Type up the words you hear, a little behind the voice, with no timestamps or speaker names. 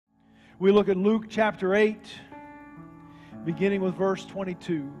We look at Luke chapter 8, beginning with verse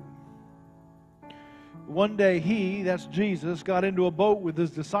 22. One day he, that's Jesus, got into a boat with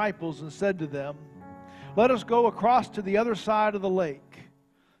his disciples and said to them, "Let us go across to the other side of the lake."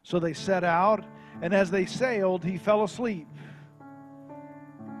 So they set out, and as they sailed, he fell asleep.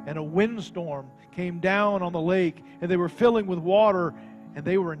 And a windstorm came down on the lake, and they were filling with water, and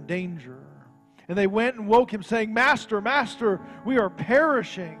they were in danger. And they went and woke him, saying, "Master, Master, we are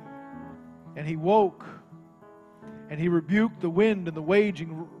perishing." And he woke, and he rebuked the wind and the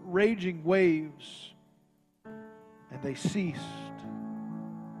raging waves, and they ceased.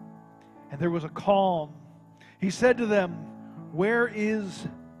 And there was a calm. He said to them, "Where is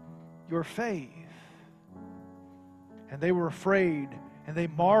your faith?" And they were afraid, and they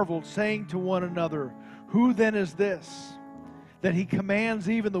marveled, saying to one another, "Who then is this, that he commands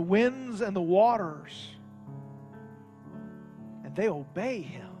even the winds and the waters, and they obey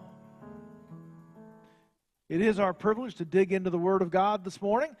him?" It is our privilege to dig into the Word of God this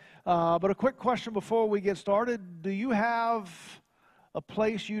morning. But a quick question before we get started. Do you have a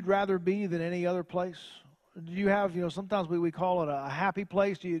place you'd rather be than any other place? Do you have, sometimes we call it a happy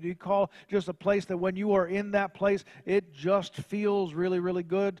place. Do you call just a place that when you are in that place, it just feels really, really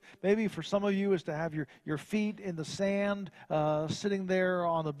good? Maybe for some of you it's to have your feet in the sand, sitting there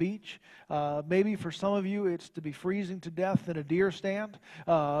on the beach. Maybe for some of you it's to be freezing to death in a deer stand.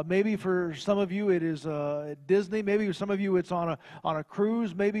 Maybe for some of you it is at Disney. Maybe for some of you it's on a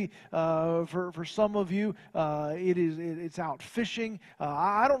cruise. Maybe for some of you it's out fishing.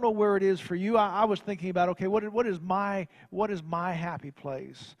 I don't know where it is for you. I was thinking about, okay, what is my happy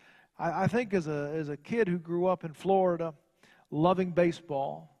place? I think as a kid who grew up in Florida, loving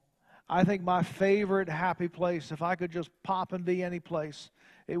baseball, I think my favorite happy place, if I could just pop and be any place,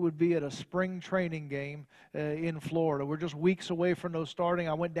 it would be at a spring training game in Florida. We're just weeks away from those starting.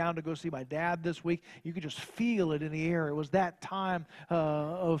 I went down to go see my dad this week. You could just feel it in the air. It was that time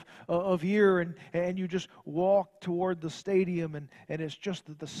of year, and you just walk toward the stadium, and it's just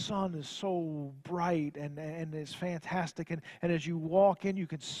that the sun is so bright, and it's fantastic. And as you walk in, you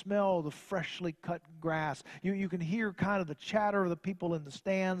can smell the freshly cut grass. You can hear kind of the chatter of the people in the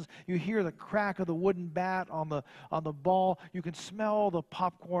stands. You hear the crack of the wooden bat on the ball. You can smell the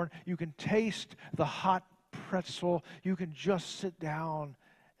popcorn. You can taste the hot pretzel. You can just sit down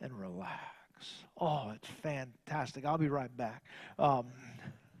and relax. Oh, it's fantastic. I'll be right back. I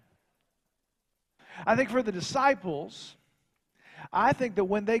think for the disciples, I think that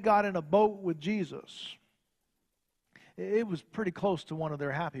when they got in a boat with Jesus, it was pretty close to one of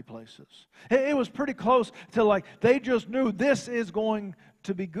their happy places. It was pretty close to they just knew this is going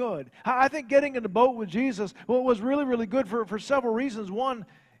to be good. I think getting in the boat with Jesus was really, really good for several reasons. One,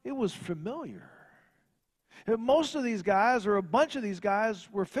 it was familiar. Most of these guys, or a bunch of these guys,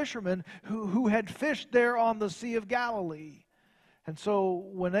 were fishermen who had fished there on the Sea of Galilee. And so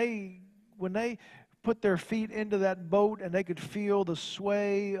when they put their feet into that boat and they could feel the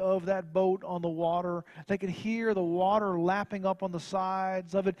sway of that boat on the water, they could hear the water lapping up on the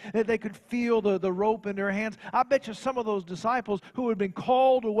sides of it, they could feel the rope in their hands. I bet you some of those disciples who had been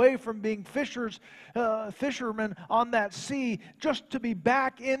called away from being fishermen on that sea, just to be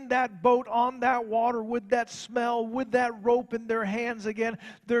back in that boat on that water with that smell, with that rope in their hands again,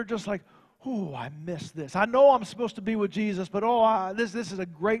 they're just like, "Ooh, I miss this. I know I'm supposed to be with Jesus, but this is a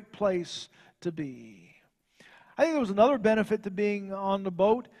great place to be." I think there was another benefit to being on the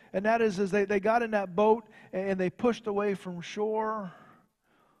boat, and that is they got in that boat and they pushed away from shore.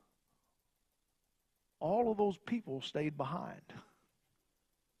 All of those people stayed behind.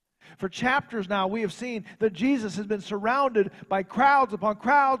 For chapters now, we have seen that Jesus has been surrounded by crowds upon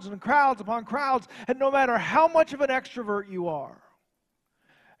crowds and crowds upon crowds, and no matter how much of an extrovert you are,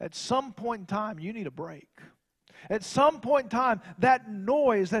 at some point in time, you need a break. At some point in time, that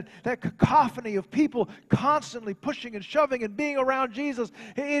noise, that cacophony of people constantly pushing and shoving and being around Jesus,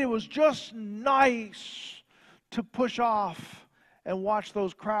 it was just nice to push off and watch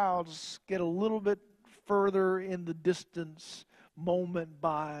those crowds get a little bit further in the distance, moment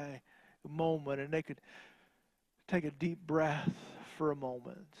by moment, and they could take a deep breath for a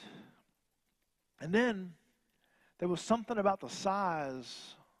moment. And then there was something about the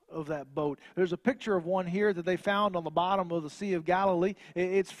size of that boat. There's a picture of one here that they found on the bottom of the Sea of Galilee.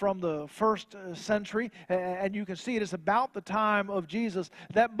 It's from the 1st century, and you can see it is about the time of Jesus.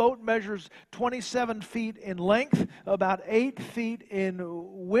 That boat measures 27 feet in length, about 8 feet in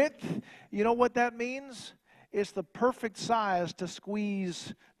width. You know what that means? It's the perfect size to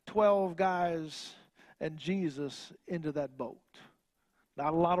squeeze 12 guys and Jesus into that boat.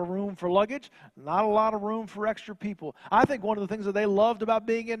 Not a lot of room for luggage, not a lot of room for extra people. I think one of the things that they loved about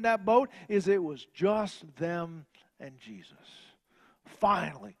being in that boat is it was just them and Jesus.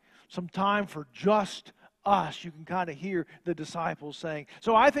 Finally, some time for just us. You can kind of hear the disciples saying.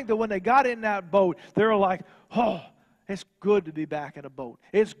 So I think that when they got in that boat, they were like, oh, it's good to be back in a boat.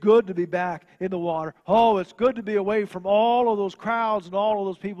 It's good to be back in the water. Oh, it's good to be away from all of those crowds and all of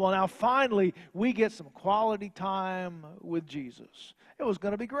those people. And now finally, we get some quality time with Jesus. It was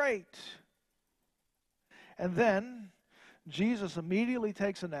going to be great. And then Jesus immediately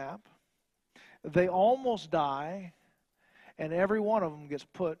takes a nap. They almost die, and every one of them gets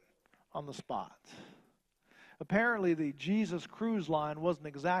put on the spot. Apparently, the Jesus Cruise Line wasn't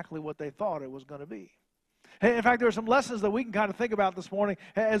exactly what they thought it was going to be. In fact, there are some lessons that we can kind of think about this morning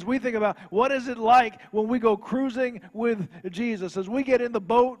as we think about what is it like when we go cruising with Jesus, as we get in the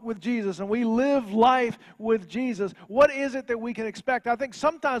boat with Jesus and we live life with Jesus. What is it that we can expect? I think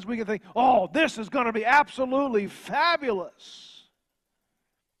sometimes we can think, oh, this is going to be absolutely fabulous.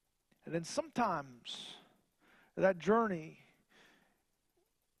 And then sometimes that journey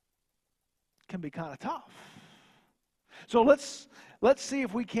can be kind of tough. So let's see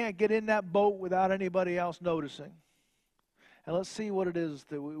if we can't get in that boat without anybody else noticing. And let's see what it is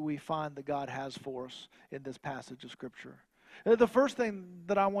that we find that God has for us in this passage of Scripture. The first thing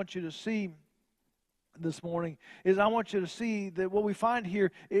that I want you to see this morning is I want you to see that what we find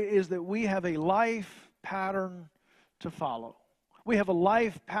here is that we have a life pattern to follow. We have a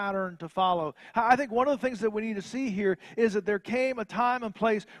life pattern to follow. I think one of the things that we need to see here is that there came a time and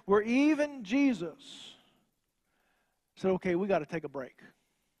place where even Jesus said, okay, we got to take a break.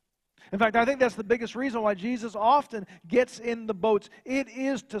 In fact, I think that's the biggest reason why Jesus often gets in the boats. It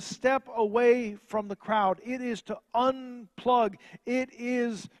is to step away from the crowd. It is to unplug. It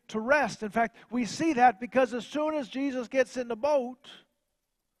is to rest. In fact, we see that because as soon as Jesus gets in the boat,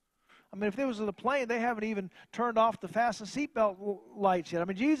 I mean, if there was a plane, they haven't even turned off the fasten seatbelt lights yet. I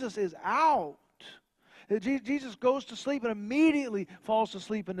mean, Jesus is out. Jesus goes to sleep and immediately falls to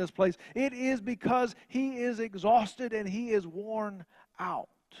sleep in this place. It is because he is exhausted and he is worn out.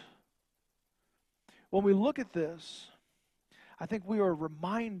 When we look at this, I think we are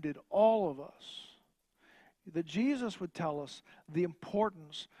reminded, all of us, that Jesus would tell us the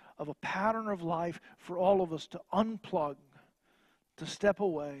importance of a pattern of life for all of us to unplug, to step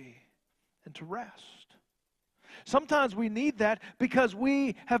away, and to rest. Sometimes we need that because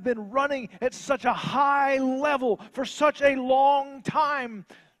we have been running at such a high level for such a long time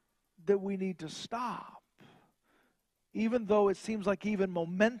that we need to stop. Even though it seems like even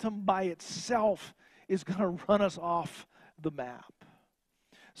momentum by itself is going to run us off the map.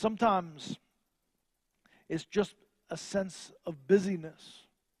 Sometimes it's just a sense of busyness.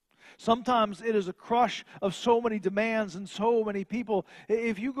 Sometimes it is a crush of so many demands and so many people.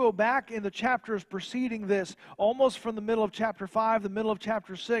 If you go back in the chapters preceding this, almost from the middle of chapter 5, the middle of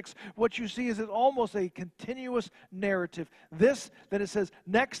chapter 6, what you see is it's almost a continuous narrative. Then it says,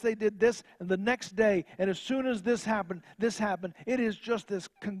 next they did this, and the next day, and as soon as this happened. It is just this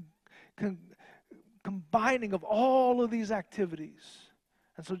combining of all of these activities.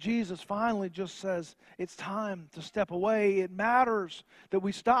 And so Jesus finally just says, it's time to step away. It matters that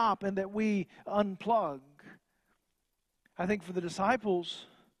we stop and that we unplug. I think for the disciples,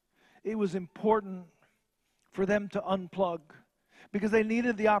 it was important for them to unplug because they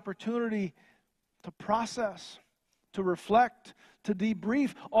needed the opportunity to process, to reflect, to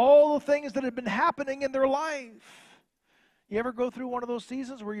debrief all the things that had been happening in their life. You ever go through one of those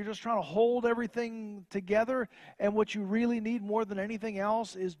seasons where you're just trying to hold everything together and what you really need more than anything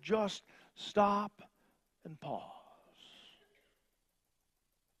else is just stop and pause?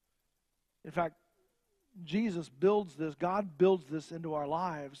 In fact, Jesus builds this, God builds this into our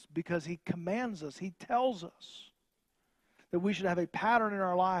lives because he commands us, he tells us that we should have a pattern in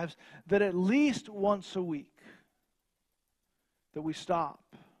our lives that at least once a week that we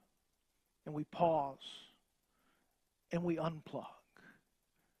stop and we pause and we unplug.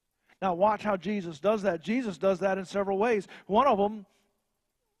 Now watch how Jesus does that. Jesus does that in several ways. One of them,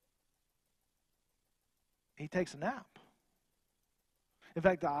 he takes a nap. In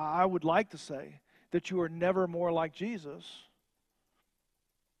fact, I would like to say that you are never more like Jesus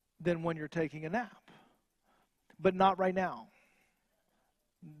than when you're taking a nap. But not right now.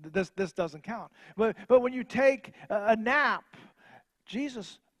 This doesn't count. But when you take a nap,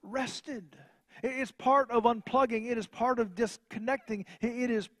 Jesus rested. It's part of unplugging. It is part of disconnecting.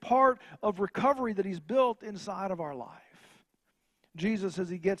 It is part of recovery that he's built inside of our life. Jesus, as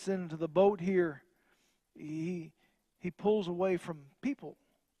he gets into the boat here, he pulls away from people.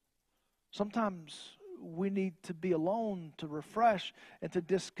 Sometimes we need to be alone, to refresh, and to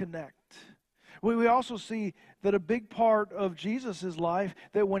disconnect. We also see that a big part of Jesus' life,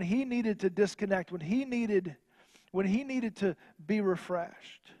 that when he needed to disconnect, when he needed to be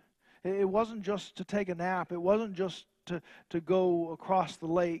refreshed, it wasn't just to take a nap, it wasn't just to go across the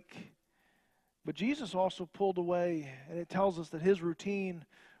lake, but Jesus also pulled away, and it tells us that his routine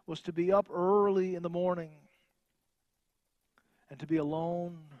was to be up early in the morning and to be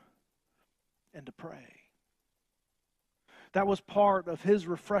alone and to pray. That was part of his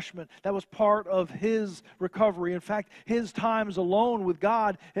refreshment. That was part of his recovery. In fact, his times alone with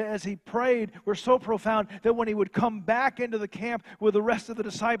God as he prayed were so profound that when he would come back into the camp with the rest of the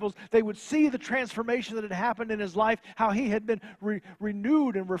disciples, they would see the transformation that had happened in his life, how he had been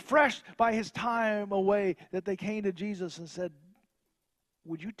renewed and refreshed by his time away, that they came to Jesus and said,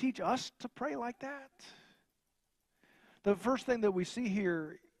 "Would you teach us to pray like that?" The first thing that we see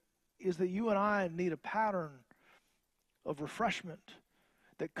here is that you and I need a pattern of refreshment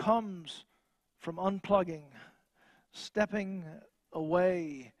that comes from unplugging, stepping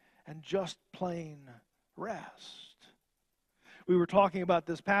away, and just plain rest. We were talking about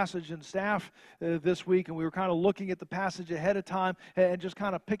this passage in staff this week, and we were kind of looking at the passage ahead of time and just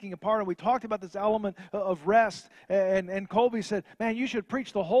kind of picking apart. And we talked about this element of rest, and Colby said, "Man, you should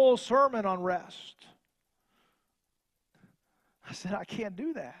preach the whole sermon on rest." I said, "I can't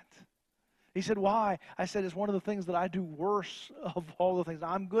do that." He said, "Why?" I said, "It's one of the things that I do worse of all the things.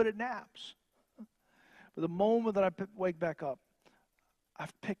 I'm good at naps. But the moment that I wake back up,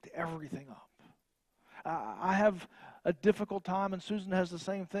 I've picked everything up. I have a difficult time, and Susan has the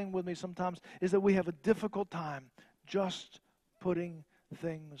same thing with me sometimes, is that we have a difficult time just putting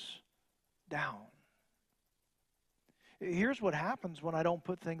things down. Here's what happens when I don't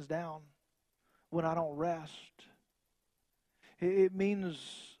put things down, when I don't rest. It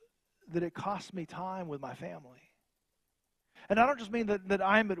means that it costs me time with my family. And I don't just mean that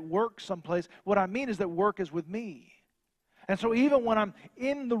I'm at work someplace. What I mean is that work is with me. And so even when I'm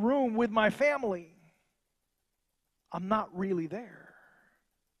in the room with my family, I'm not really there.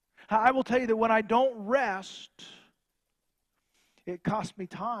 I will tell you that when I don't rest, it costs me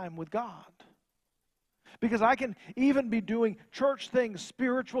time with God. Because I can even be doing church things,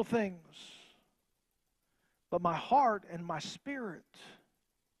 spiritual things, but my heart and my spirit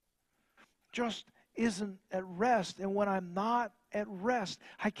just isn't at rest. And when I'm not at rest,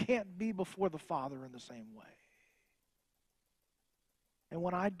 I can't be before the Father in the same way. And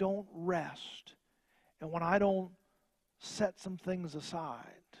when I don't rest, and when I don't set some things aside,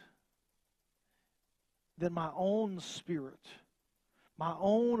 then my own spirit, my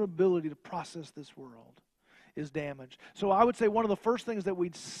own ability to process this world is damaged. So I would say one of the first things that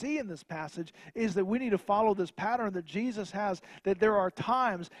we'd see in this passage is that we need to follow this pattern that Jesus has, that there are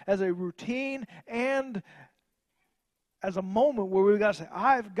times as a routine and as a moment where we've got to say,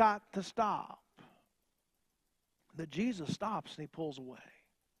 I've got to stop. That Jesus stops and he pulls away.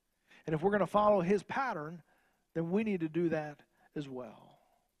 And if we're going to follow his pattern, then we need to do that as well.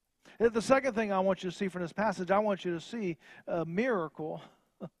 The second thing I want you to see from this passage, I want you to see a miracle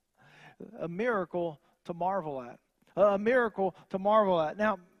to marvel at. A miracle to marvel at.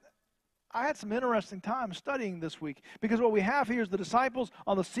 Now, I had some interesting time studying this week, because what we have here is the disciples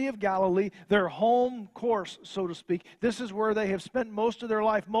on the Sea of Galilee, their home course, so to speak. This is where they have spent most of their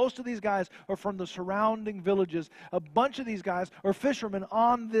life. Most of these guys are from the surrounding villages. A bunch of these guys are fishermen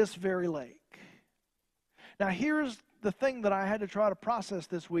on this very lake. Now, here's the thing that I had to try to process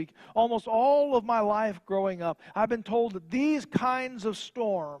this week. Almost all of my life growing up, I've been told that these kinds of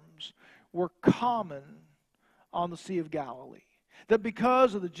storms were common on the Sea of Galilee. That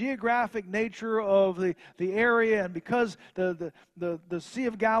because of the geographic nature of the area, and because the Sea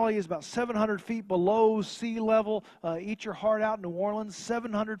of Galilee is about 700 feet below sea level, eat your heart out, New Orleans,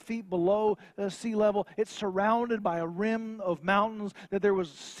 700 feet below sea level, it's surrounded by a rim of mountains, that there was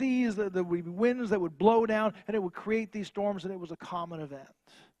seas, that there would be winds that would blow down, and it would create these storms, and it was a common event.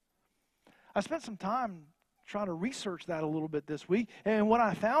 I spent some time trying to research that a little bit this week, and what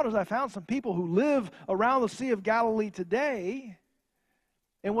I found is I found some people who live around the Sea of Galilee today,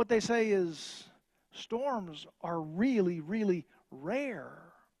 and what they say is storms are really, really rare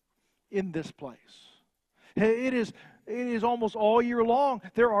in this place. It is almost all year long.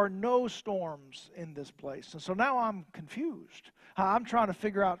 There are no storms in this place. And so now I'm confused. I'm trying to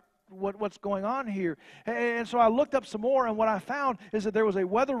figure out what's going on here. And so I looked up some more, and what I found is that there was a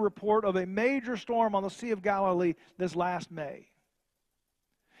weather report of a major storm on the Sea of Galilee this last May.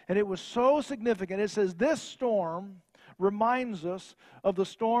 And it was so significant. It says this storm reminds us of the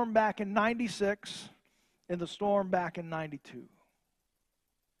storm back in 96 and the storm back in 92.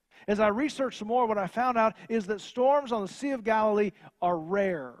 As I researched some more, what I found out is that storms on the Sea of Galilee are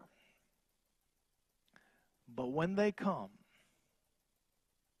rare. But when they come,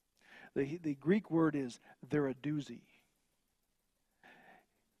 the Greek word is they're a doozy.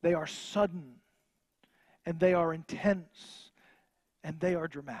 They are sudden, and they are intense, and they are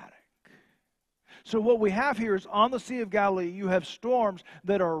dramatic. So what we have here is on the Sea of Galilee, you have storms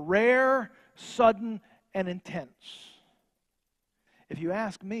that are rare, sudden, and intense. If you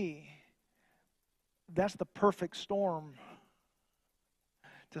ask me, that's the perfect storm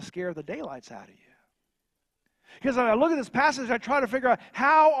to scare the daylights out of you. Because when I look at this passage, I try to figure out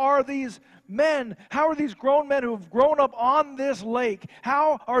how are these men, how are these grown men who have grown up on this lake,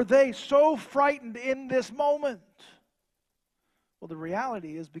 how are they so frightened in this moment? Well, the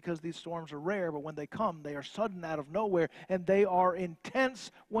reality is because these storms are rare, but when they come, they are sudden out of nowhere, and they are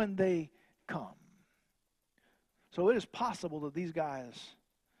intense when they come. So it is possible that these guys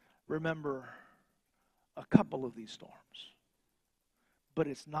remember a couple of these storms, but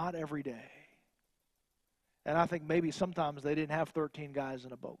it's not every day. And I think maybe sometimes they didn't have 13 guys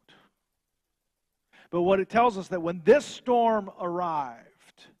in a boat. But what it tells us that when this storm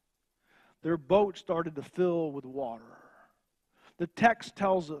arrived, their boat started to fill with water. The text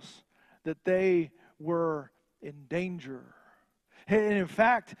tells us that they were in danger. And in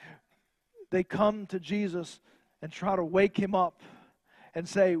fact, they come to Jesus and try to wake him up and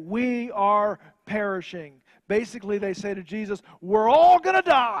say, "We are perishing." Basically, they say to Jesus, "We're all going to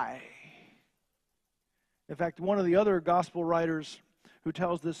die." In fact, one of the other gospel writers who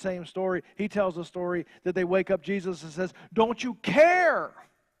tells this same story, he tells a story that they wake up Jesus and says, "Don't you care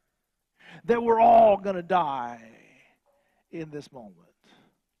that we're all going to die in this moment?"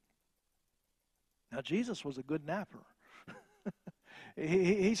 Now, Jesus was a good napper.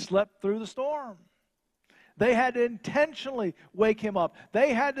 He slept through the storm. They had to intentionally wake him up.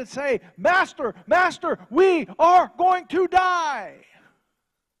 They had to say, "Master, Master, we are going to die."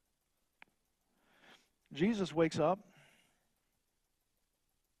 Jesus wakes up,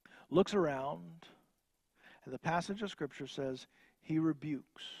 looks around, and the passage of Scripture says he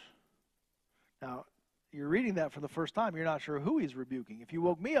rebukes. Now, you're reading that for the first time. You're not sure who he's rebuking. If you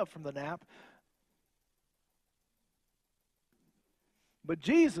woke me up from the nap, but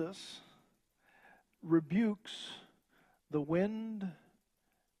Jesus rebukes the wind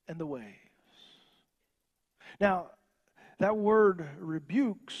and the waves. Now, that word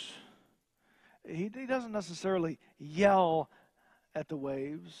rebukes, he doesn't necessarily yell at the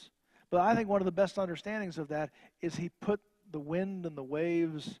waves, but I think one of the best understandings of that is he put the wind and the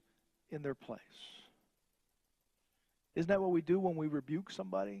waves in their place. Isn't that what we do when we rebuke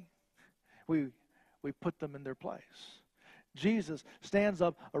somebody? We put them in their place. Jesus stands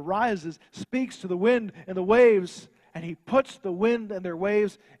up, arises, speaks to the wind and the waves, and he puts the wind and their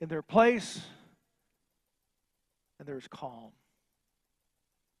waves in their place, and there is calm.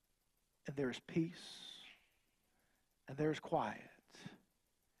 And there's peace, and there's quiet.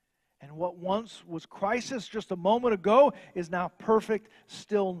 And what once was crisis just a moment ago is now perfect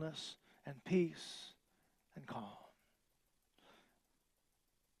stillness and peace and calm.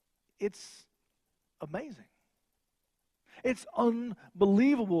 It's amazing. It's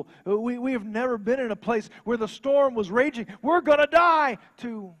unbelievable. We have never been in a place where the storm was raging. We're going to die,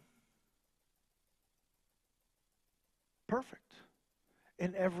 to perfect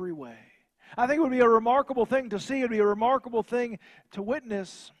in every way. I think it would be a remarkable thing to see. It would be a remarkable thing to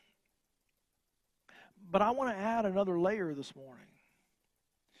witness. But I want to add another layer this morning.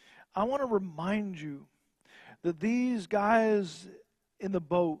 I want to remind you that these guys in the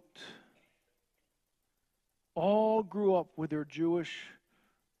boat all grew up with their Jewish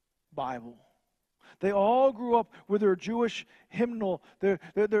Bible. They all grew up with their Jewish hymnal, their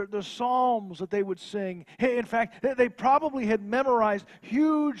psalms that they would sing. In fact, they probably had memorized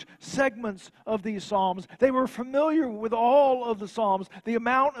huge segments of these psalms. They were familiar with all of the psalms. The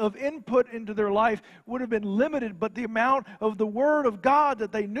amount of input into their life would have been limited, but the amount of the Word of God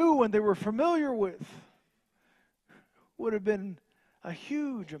that they knew and they were familiar with would have been a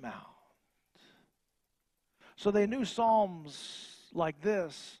huge amount. So they knew psalms like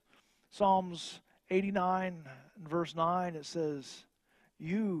this. Psalms 89 and verse 9, it says,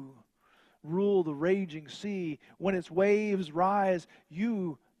 "You rule the raging sea. When its waves rise,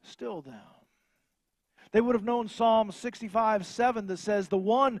 you still them." They would have known Psalm 65:7 that says, "The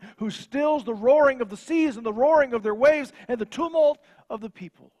one who stills the roaring of the seas and the roaring of their waves and the tumult of the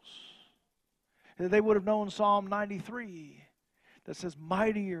peoples." They would have known Psalm 93 that says,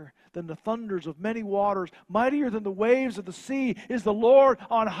 "Mightier than the thunders of many waters, mightier than the waves of the sea, is the Lord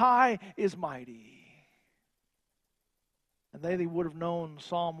on high is mighty." And they would have known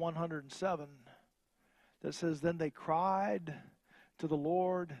Psalm 107 that says, then they cried to the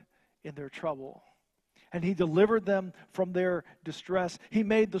Lord in their trouble, and he delivered them from their distress. He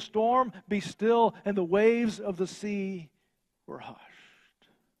made the storm be still, and the waves of the sea were hushed.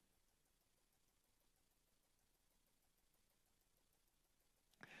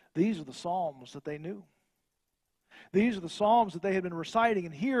 These are the psalms that they knew. These are the psalms that they had been reciting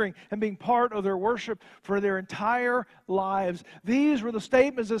and hearing and being part of their worship for their entire lives. These were the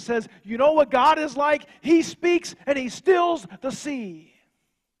statements that says, you know what God is like? He speaks and he stills the sea.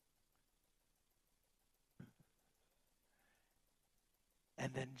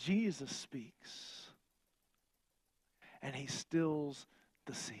 And then Jesus speaks and he stills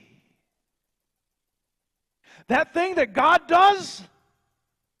the sea. That thing that God does,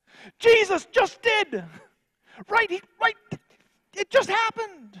 Jesus just did. Right, it just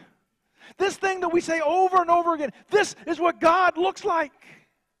happened. This thing that we say over and over again, this is what God looks like.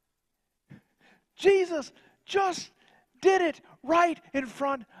 Jesus just did it right in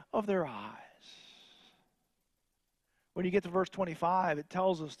front of their eyes. When you get to verse 25, it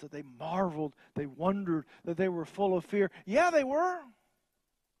tells us that they marveled, they wondered, that they were full of fear. Yeah, they were.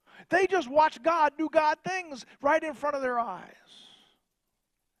 They just watched God do God things right in front of their eyes.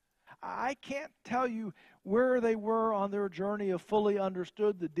 I can't tell you where they were on their journey of fully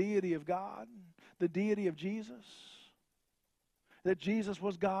understood the deity of God, the deity of Jesus, that Jesus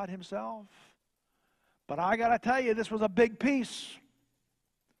was God himself. But I got to tell you, this was a big piece.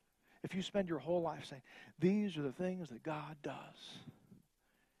 If you spend your whole life saying, these are the things that God does,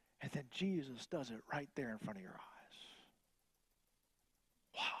 and then Jesus does it right there in front of your eyes.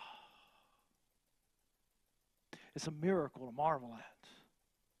 Wow. It's a miracle to marvel at.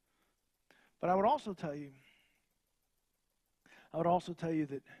 But I would also tell you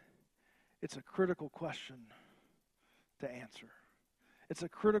that it's a critical question to answer. It's a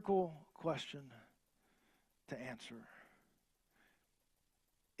critical question to answer.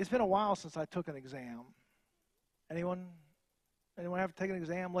 It's been a while since I took an exam. Anyone have taken an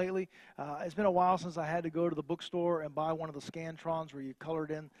exam lately? It's been a while since I had to go to the bookstore and buy one of the Scantrons where you colored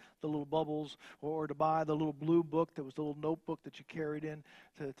in the little bubbles, or to buy the little blue book that was the little notebook that you carried in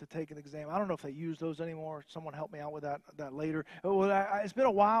to take an exam. I don't know if they use those anymore. Someone help me out with that later. Well, it's been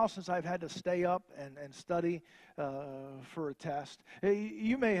a while since I've had to stay up and study for a test.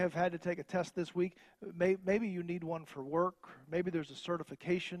 You may have had to take a test this week. Maybe you need one for work. Maybe there's a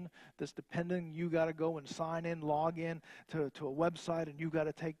certification that's dependent. You got to go and sign in, log in to a website, and you got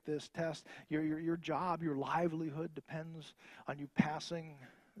to take this test. Your job, your livelihood depends on you passing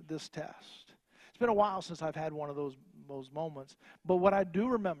this test. It's been a while since I've had one of those moments. But what I do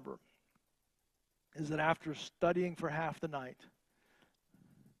remember is that after studying for half the night,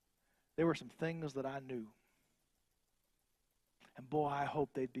 there were some things that I knew. And boy, I hope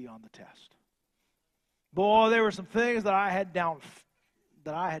they'd be on the test. Boy, there were some things that I had down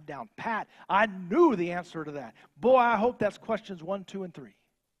pat. I knew the answer to that. Boy, I hope that's questions 1, 2, and 3.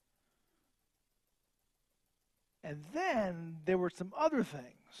 And then there were some other things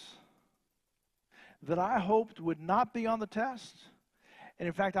that I hoped would not be on the test. And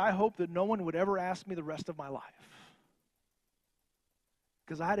in fact, I hoped that no one would ever ask me the rest of my life.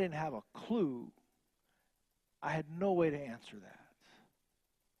 Because I didn't have a clue. I had no way to answer that.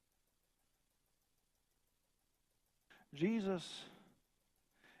 Jesus,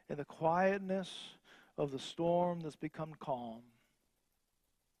 in the quietness of the storm that's become calm,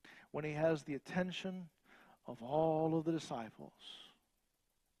 when he has the attention of all of the disciples,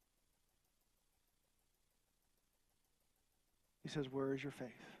 he says, where is your faith?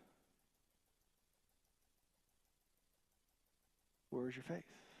 Where is your faith?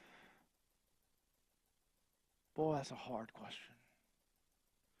 Boy, that's a hard question.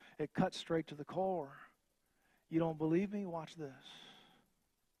 It cuts straight to the core. You don't believe me? Watch this.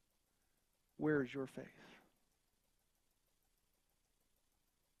 Where is your faith?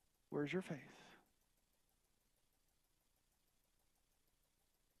 Where is your faith?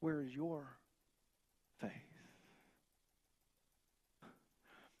 Where is your faith?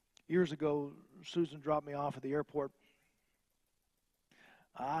 Years ago, Susan dropped me off at the airport.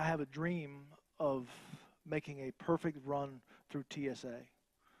 I have a dream of making a perfect run through TSA.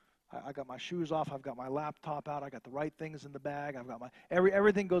 I got my shoes off. I've got my laptop out. I got the right things in the bag. I've got my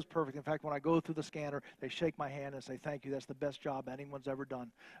everything goes perfect. In fact, when I go through the scanner, they shake my hand and say, "Thank you. That's the best job anyone's ever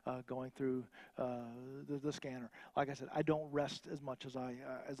done going through the scanner." Like I said, I don't rest as much as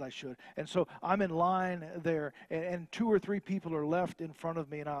I should, and so I'm in line there, and 2 or 3 people are left in front of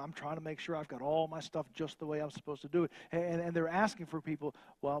me, and I'm trying to make sure I've got all my stuff just the way I'm supposed to do it. And they're asking for people.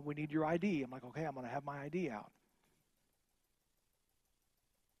 Well, we need your ID. I'm like, okay, I'm going to have my ID out.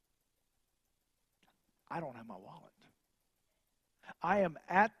 I don't have my wallet. I am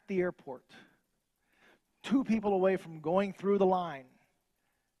at the airport, 2 people away from going through the line.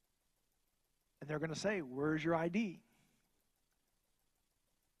 And they're going to say, where's your ID?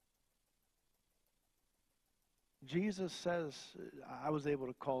 Jesus says, I was able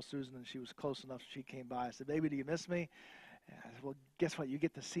to call Susan, and she was close enough. She came by. I said, baby, do you miss me? And I said, well, guess what? You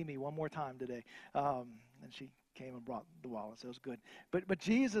get to see me one more time today. And she came and brought the wallet, so it was good. But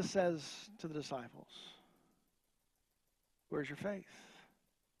Jesus says to the disciples, where's your faith?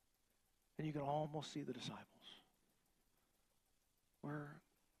 And you can almost see the disciples.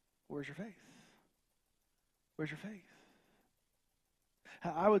 Where's your faith? Where's your faith?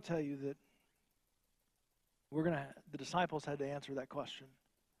 I would tell you that the disciples had to answer that question.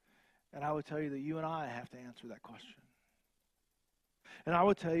 And I would tell you that you and I have to answer that question. And I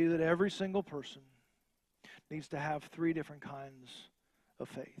would tell you that every single person needs to have 3 different kinds of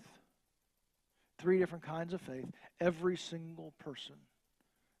faith. 3 different kinds of faith every single person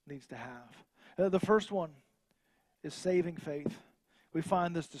needs to have. The first one is saving faith. We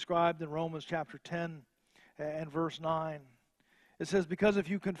find this described in Romans chapter 10 and verse 9. It says, because if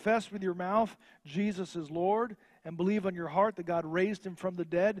you confess with your mouth Jesus is Lord and believe in your heart that God raised him from the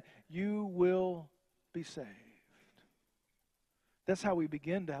dead, you will be saved. That's how we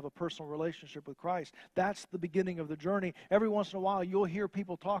begin to have a personal relationship with Christ. That's the beginning of the journey. Every once in a while, you'll hear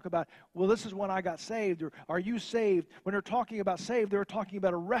people talk about, well, this is when I got saved, or are you saved? When they're talking about saved, they're talking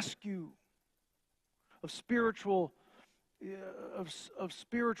about a rescue of spiritual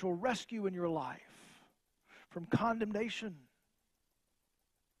rescue in your life from condemnation.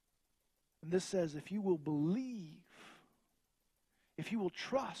 And this says, if you will believe, if you will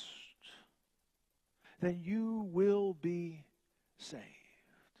trust, then you will be saved.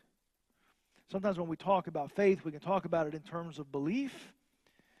 Sometimes when we talk about faith, we can talk about it in terms of belief,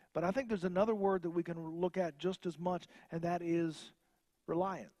 but I think there's another word that we can look at just as much, and that is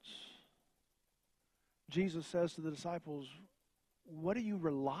reliance. Jesus says to the disciples, what are you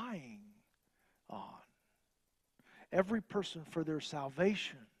relying on? Every person for their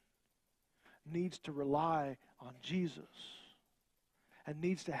salvation needs to rely on Jesus and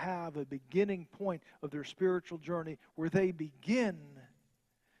needs to have a beginning point of their spiritual journey where they begin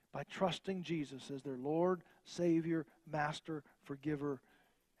by trusting Jesus as their Lord, Savior, Master, Forgiver,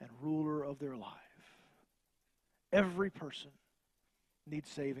 and ruler of their life. Every person needs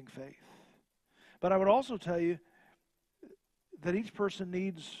saving faith. But I would also tell you that each person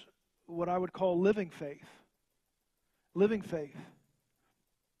needs what I would call living faith. Living faith.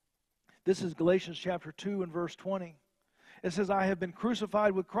 This is Galatians chapter 2 and verse 20. It says, I have been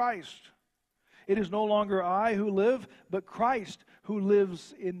crucified with Christ. It is no longer I who live, but Christ who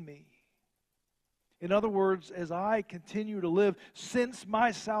lives in me. In other words, as I continue to live, since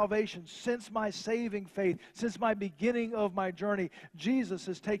my salvation, since my saving faith, since my beginning of my journey, Jesus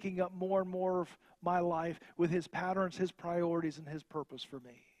is taking up more and more of my life with His patterns, His priorities, and His purpose for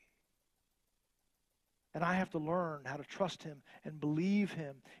me. And I have to learn how to trust Him and believe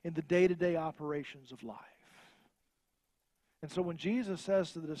Him in the day-to-day operations of life. And so when Jesus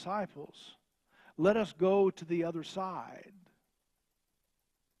says to the disciples, let us go to the other side,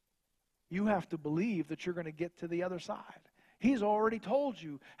 you have to believe that you're going to get to the other side. He's already told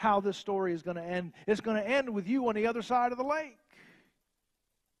you how this story is going to end. It's going to end with you on the other side of the lake.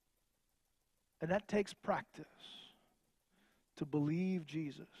 And that takes practice to believe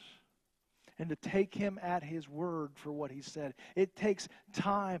Jesus and to take Him at His word for what He said. It takes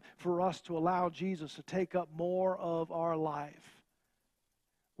time for us to allow Jesus to take up more of our life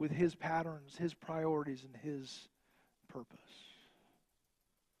with His patterns, His priorities, and His purpose.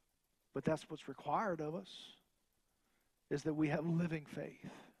 But that's what's required of us, is that we have living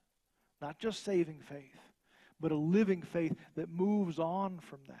faith. Not just saving faith, but a living faith that moves on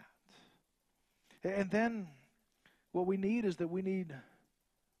from that. And then what we need is that we need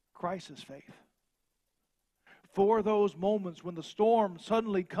crisis faith. For those moments when the storm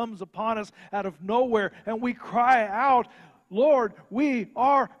suddenly comes upon us out of nowhere and we cry out, Lord, we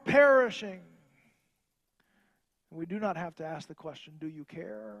are perishing. We do not have to ask the question, do you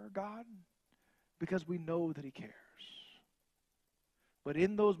care, God? Because we know that He cares. But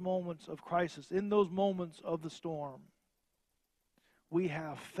in those moments of crisis, in those moments of the storm, we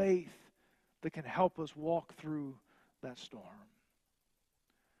have faith that can help us walk through that storm.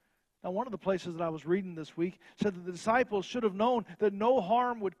 Now, one of the places that I was reading this week said that the disciples should have known that no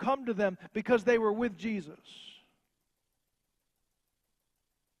harm would come to them because they were with Jesus.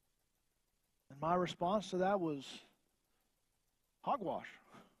 And my response to that was, hogwash.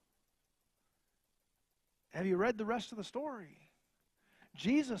 Have you read the rest of the story?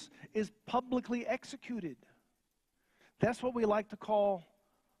 Jesus is publicly executed. That's what we like to call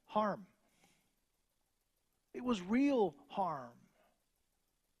harm. It was real harm.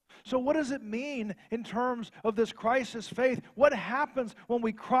 So what does it mean in terms of this crisis faith? What happens when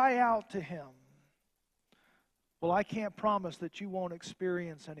we cry out to Him? Well, I can't promise that you won't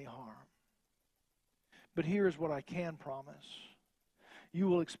experience any harm. But here's what I can promise. You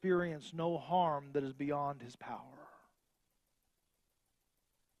will experience no harm that is beyond His power.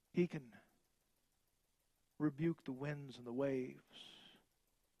 He can rebuke the winds and the waves.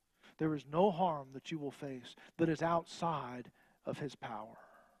 There is no harm that you will face that is outside of His power.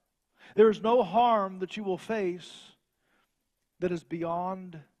 There is no harm that you will face that is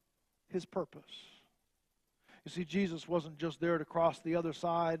beyond His purpose. You see, Jesus wasn't just there to cross the other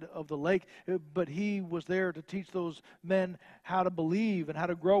side of the lake, but He was there to teach those men how to believe and how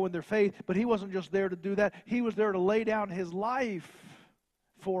to grow in their faith. But He wasn't just there to do that. He was there to lay down His life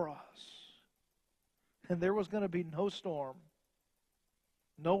for us. And there was going to be no storm,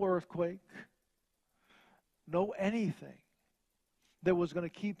 no earthquake, no anything that was going to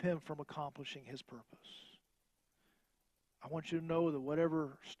keep Him from accomplishing His purpose. I want you to know that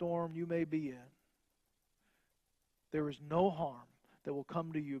whatever storm you may be in, there is no harm that will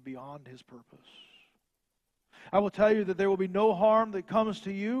come to you beyond His purpose. I will tell you that there will be no harm that comes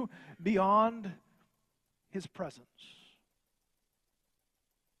to you beyond His presence.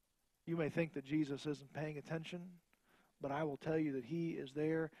 You may think that Jesus isn't paying attention, but I will tell you that He is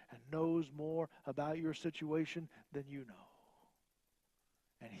there and knows more about your situation than you know.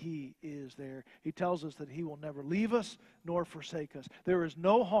 And He is there. He tells us that He will never leave us nor forsake us. There is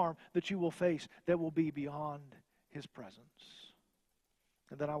no harm that you will face that will be beyond His presence.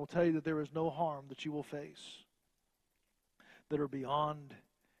 And then I will tell you that there is no harm that you will face that are beyond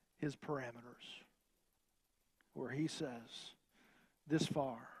His parameters, where He says, this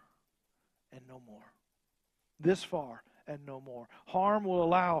far and no more. This far and no more. Harm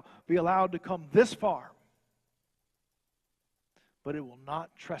will be allowed to come this far, but it will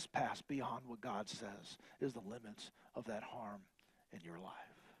not trespass beyond what God says is the limits of that harm in your life.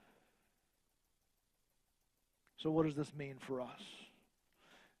 So what does this mean for us?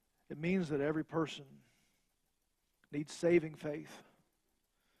 It means that every person needs saving faith,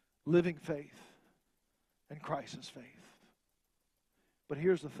 living faith, and crisis faith. But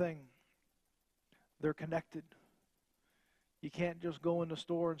here's the thing. They're connected. You can't just go in the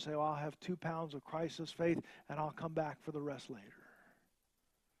store and say, well, I'll have 2 pounds of crisis faith and I'll come back for the rest later.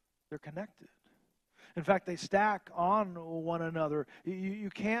 They're connected. In fact, they stack on one another.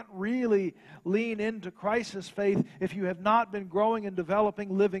 You can't really lean into crisis faith if you have not been growing and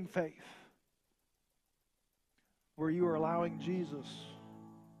developing living faith, where you are allowing Jesus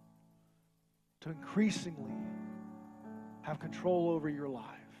to increasingly have control over your life.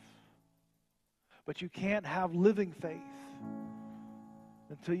 But you can't have living faith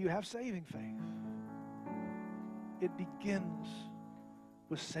until you have saving faith. It begins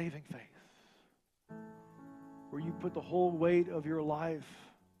with saving faith, where you put the whole weight of your life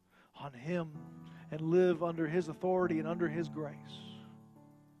on Him and live under His authority and under His grace.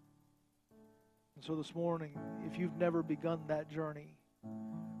 And so this morning, if you've never begun that journey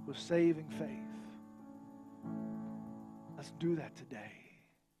with saving faith, let's do that today.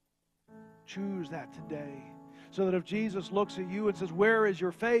 Choose that today, so that if Jesus looks at you and says, where is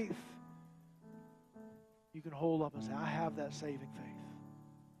your faith? You can hold up and say, I have that saving faith.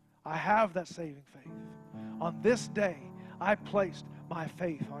 I have that saving faith. On this day, I placed my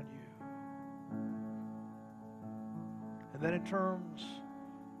faith on you. And then in terms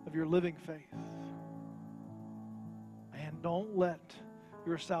of your living faith, man, don't let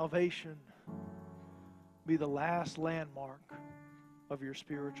your salvation be the last landmark of your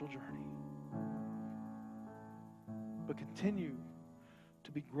spiritual journey. But continue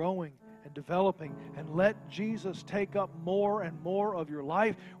to be growing and developing, and let Jesus take up more and more of your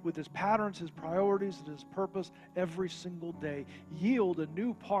life with His patterns, His priorities, and His purpose every single day. Yield a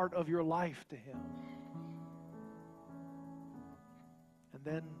new part of your life to Him. And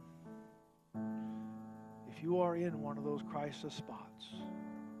then, if you are in one of those crisis spots,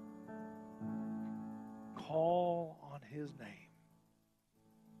 call on His name.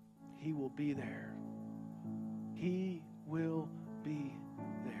 He will be there. He will be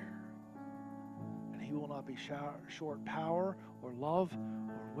there. And He will not be short power or love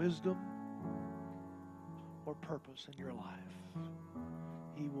or wisdom or purpose in your life.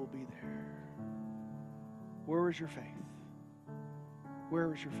 He will be there. Where is your faith?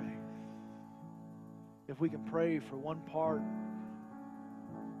 Where is your faith? If we can pray for one part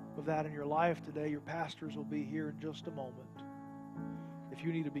of that in your life today, your pastors will be here in just a moment. If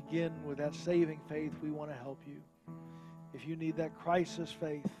you need to begin with that saving faith, we want to help you. If you need that crisis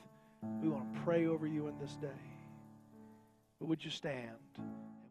faith, we want to pray over you in this day. But would you stand?